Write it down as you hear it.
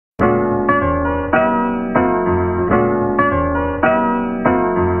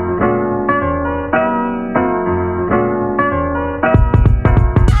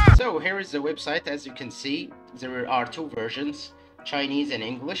website, as you can see, there are two versions, Chinese and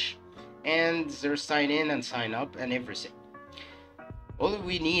English, and there's sign in and sign up and everything. All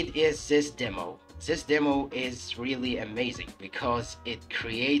we need is this demo. This demo is really amazing because it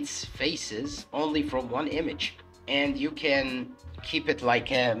creates faces only from one image, and you can keep it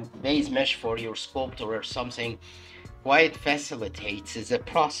like a base mesh for your sculptor or something. Quite facilitates the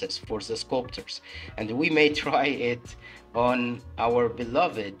process for the sculptors, and we may try it on our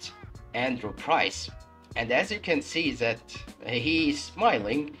beloved Andrew Price. And as you can see that he's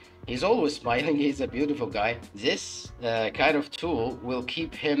smiling, he's always smiling, he's a beautiful guy. This kind of tool will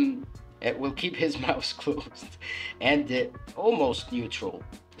keep him will keep his mouth closed and almost neutral.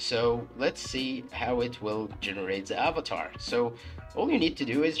 So let's see how it will generate the avatar. So all you need to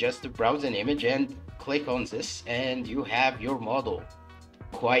do is just to browse an image and click on this, and you have your model.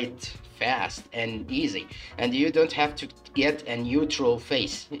 Quite fast and easy, and you don't have to get a neutral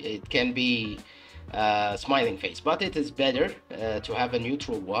face. It can be a smiling face, but it is better to have a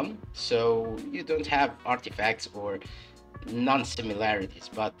neutral one, so you don't have artifacts or non-similarities.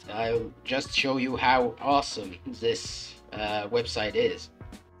 But I'll just show you how awesome this website is.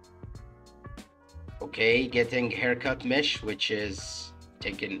 Okay, getting haircut mesh, which is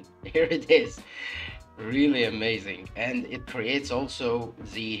taken, here it is, really amazing. And it creates also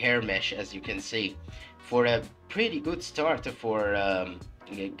the hair mesh, as you can see, for a pretty good start for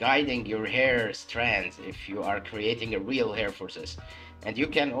guiding your hair strands if you are creating a real hair for this. And you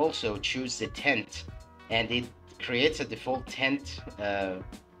can also choose the tint, and it creates a default tint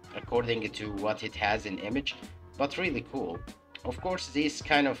according to what it has in image, but really cool. Of course, these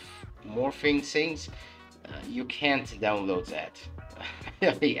kind of morphing things, you can't download that.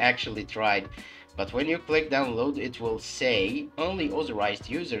 I actually tried, but when you click download, it will say only authorized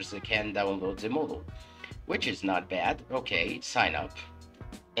users can download the model, which is not bad. Okay, sign up.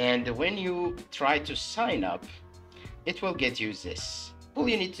 And when you try to sign up, it will get you this. All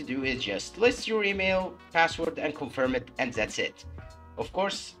you need to do is just list your email, password, and confirm it, and that's it. Of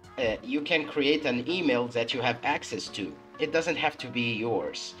course, you can create an email that you have access to. It doesn't have to be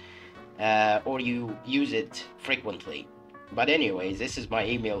yours, or you use it frequently. But anyways, this is my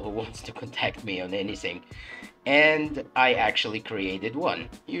email who wants to contact me on anything. And I actually created one.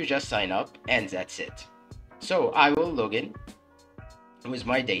 You just sign up and that's it. So I will log in with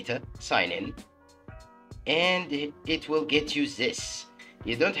my data, sign in, and it will get you this.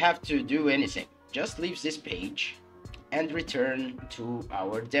 You don't have to do anything. Just leave this page and return to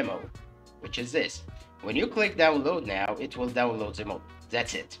our demo, which is this. When you click download now, it will download the model.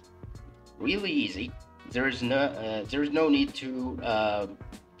 That's it. Really easy. There's no need to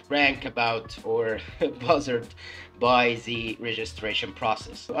rank about or bothered by the registration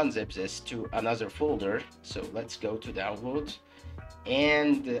process. Unzip this to another folder. So let's go to download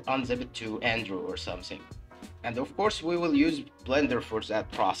and unzip it to Andrew or something. And of course we will use Blender for that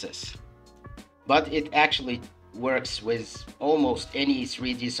process, but it actually works with almost any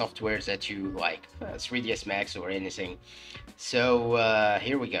 3D software that you like, 3ds Max or anything. So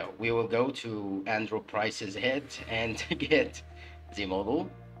here we go. We will go to Andrew Price's head and get the model.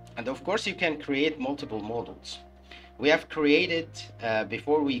 And of course you can create multiple models. We have created,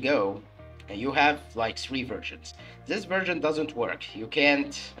 before we go, you have like 3 versions. This version doesn't work. You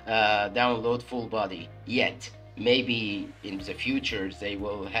can't download full body yet. Maybe in the future they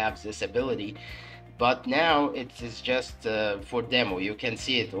will have this ability, but now it is just for demo. You can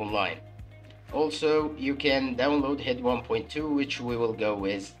see it online. Also, you can download head 1.2, which we will go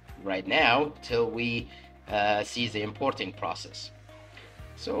with right now till we see the importing process.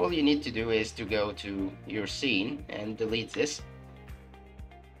 So all you need to do is to go to your scene and delete this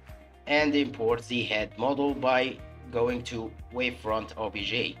and import the head model by going to wavefront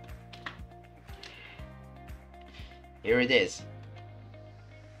obj. Here it is.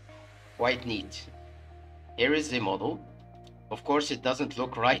 Quite neat. Here is the model. Of course it doesn't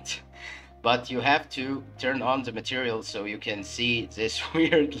look right, but you have to turn on the material so you can see this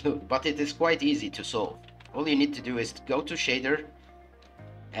weird look, but it is quite easy to solve. All you need to do is go to shader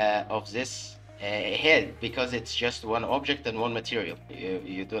of this head, because it's just one object and one material.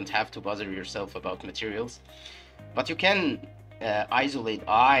 You don't have to bother yourself about materials, but you can isolate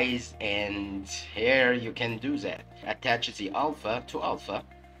eyes and hair. You can do that. Attach the alpha to alpha.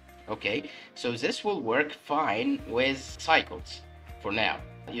 Okay, so this will work fine with cycles for now.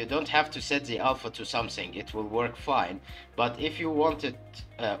 You don't have to set the alpha to something, it will work fine. But if you want it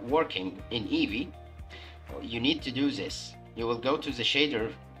working in Eevee, you need to do this. You will go to the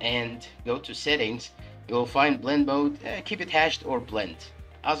shader and go to settings. You will find blend mode, keep it hashed or blend.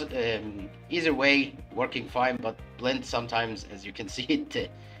 Either way working fine, but blend sometimes, as you can see, it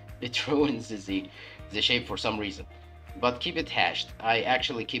it ruins the shape for some reason. But keep it hashed. I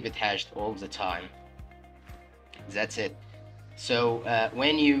actually keep it hashed all the time. That's it. So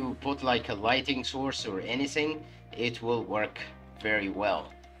when you put like a lighting source or anything, it will work very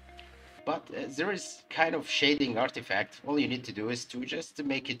well. But there is kind of shading artifact. All you need to do is to just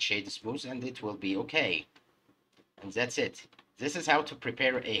make it shade smooth and it will be okay. And that's it. This is how to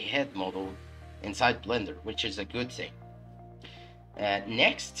prepare a head model inside Blender, which is a good thing.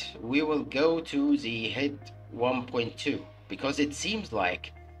 Next, we will go to the head 1.2 because it seems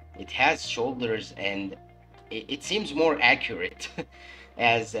like it has shoulders and it seems more accurate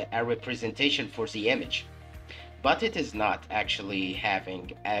as a representation for the image. But it is not actually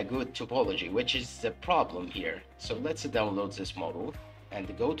having a good topology, which is the problem here. So let's download this model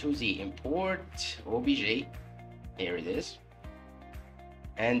and go to the import OBJ. Here it is.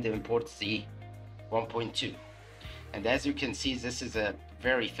 And import the 1.2. And as you can see, this is a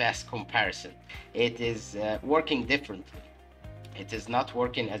very fast comparison. It is working differently. It is not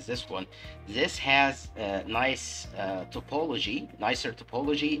working as this one. This has a nice topology, nicer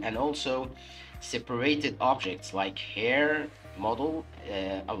topology, and also separated objects like hair model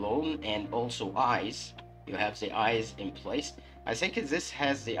alone, and also eyes. You have the eyes in place. I think this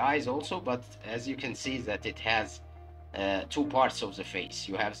has the eyes also, but as you can see that it has two parts of the face.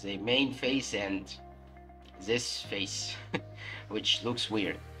 You have the main face and this face, which looks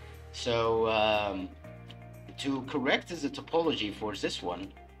weird. So to correct the topology for this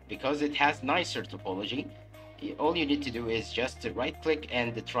one, because it has nicer topology, all you need to do is just to right click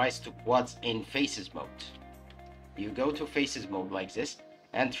and it tries to quads in faces mode. You go to faces mode like this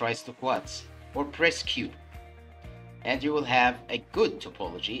and tries to quads, or press Q, and you will have a good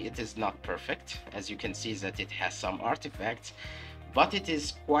topology. It is not perfect, as you can see that it has some artifacts, but it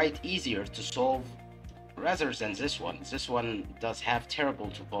is quite easier to solve rather than this one. This one does have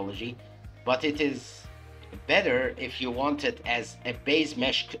terrible topology, but it is better if you want it as a base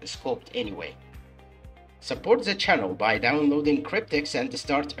mesh sculpt anyway. Support the channel by downloading Cryptix and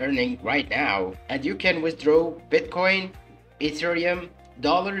start earning right now. And you can withdraw Bitcoin, Ethereum,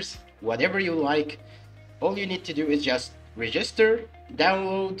 dollars, whatever you like. All you need to do is just register,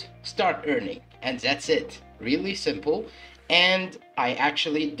 download, start earning. And that's it. Really simple. And I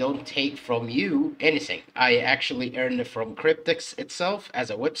actually don't take from you anything. I actually earn from Cryptix itself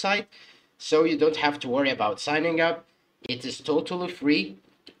as a website. So you don't have to worry about signing up. It is totally free.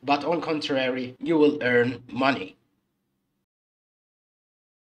 But on contrary, you will earn money.